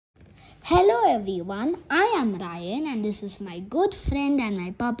Hello everyone, I am Ryan and this is my good friend and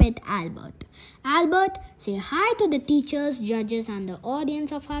my puppet Albert. Albert, say hi to the teachers, judges and the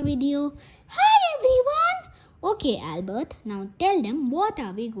audience of our video. Hi everyone! Okay Albert, now tell them what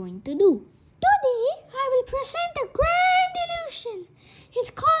are we going to do. Today I will present a grand illusion.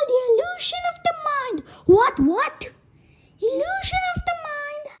 It's called the illusion of the mind. What? Illusion of the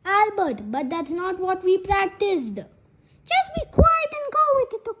mind? Albert, but that's not what we practiced. Just be quiet and go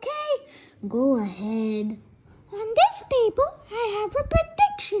with it, okay? Go ahead. On this table, I have a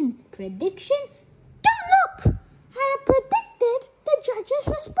prediction. Prediction? Don't look! I have predicted the judge's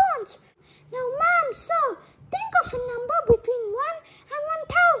response. Now, ma'am, sir, think of a number between 1 and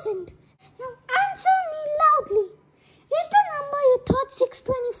 1000. Now, answer me loudly. Is the number you thought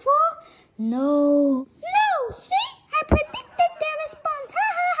 624? No. No, see? I predicted their response. Ha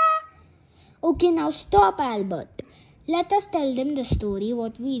ha ha. Okay, now stop, Albert. Let us tell them the story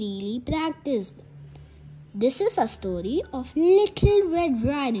what we really practiced. This is a story of Little Red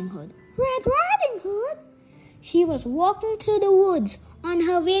Riding Hood. Red Riding Hood? She was walking through the woods on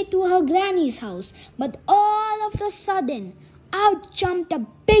her way to her granny's house, but all of a sudden, out jumped a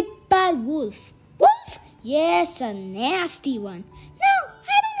big bad wolf. Wolf? Yes, a nasty one. No,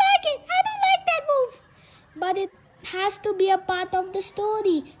 I don't like it. I don't like that wolf. But it has to be a part of the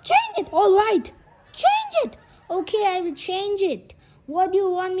story. Change it. All right. Change it. Okay, I will change it. What do you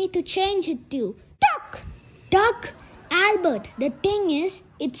want me to change it to? Duck! Duck? Albert, the thing is,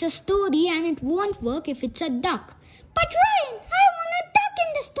 it's a story and it won't work if it's a duck. But Ryan, I want a duck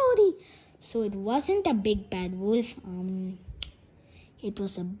in the story. So it wasn't a big bad wolf. It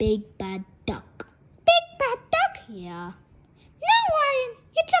was a big bad duck. Big bad duck? Yeah. No, Ryan,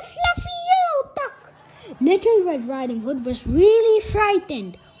 it's a fluffy yellow duck. Little Red Riding Hood was really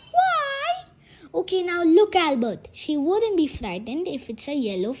frightened. Okay, now look, Albert. She wouldn't be frightened if it's a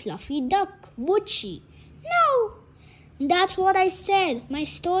yellow fluffy duck, would she? No. That's what I said. My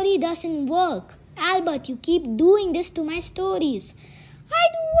story doesn't work. Albert, you keep doing this to my stories. I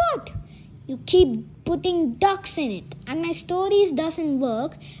do what? You keep putting ducks in it. And my stories doesn't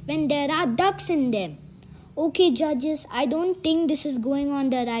work when there are ducks in them. Okay, judges, I don't think this is going on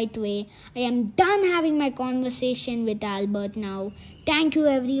the right way. I am done having my conversation with Albert now. Thank you,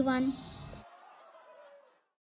 everyone.